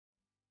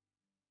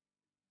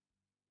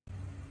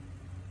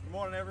Good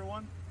morning,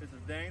 everyone. This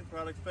is Dane,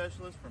 product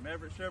specialist from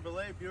Everett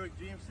Chevrolet, Buick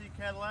GMC,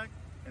 Cadillac,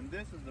 and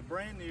this is the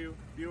brand new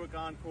Buick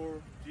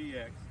Encore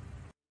GX.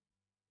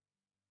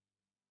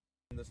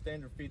 The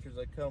standard features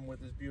that come with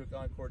this Buick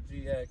Encore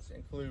GX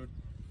include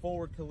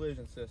forward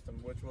collision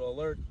system, which will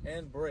alert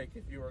and brake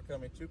if you are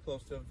coming too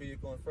close to a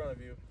vehicle in front of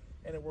you,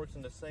 and it works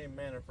in the same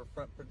manner for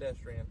front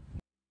pedestrian.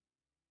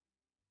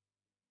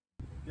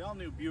 The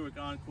all-new Buick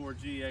Encore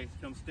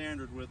GX comes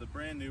standard with a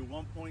brand new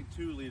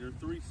 1.2 liter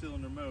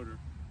 3-cylinder motor,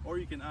 or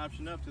you can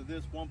option up to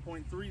this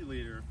 1.3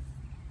 liter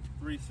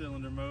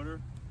 3-cylinder motor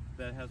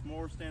that has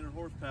more standard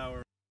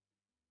horsepower.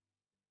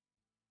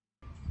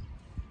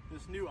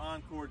 This new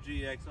Encore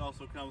GX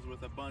also comes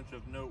with a bunch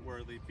of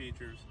noteworthy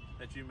features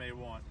that you may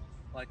want,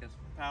 like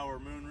a power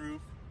moonroof.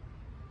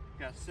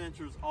 Got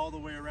sensors all the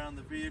way around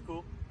the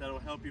vehicle that will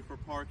help you for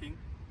parking.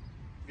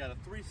 Got a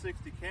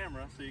 360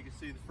 camera so you can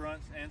see the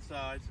fronts and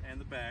sides and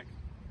the back.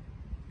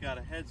 Got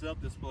a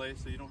heads-up display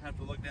so you don't have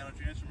to look down at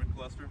your instrument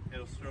cluster.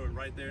 It'll show it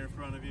right there in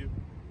front of you.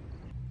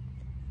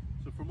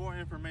 So for more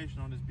information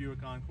on this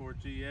Buick Encore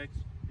GX,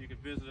 you can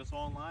visit us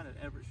online at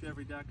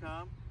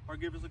everettchevy.com or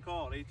give us a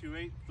call at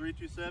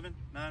 828-327-9171.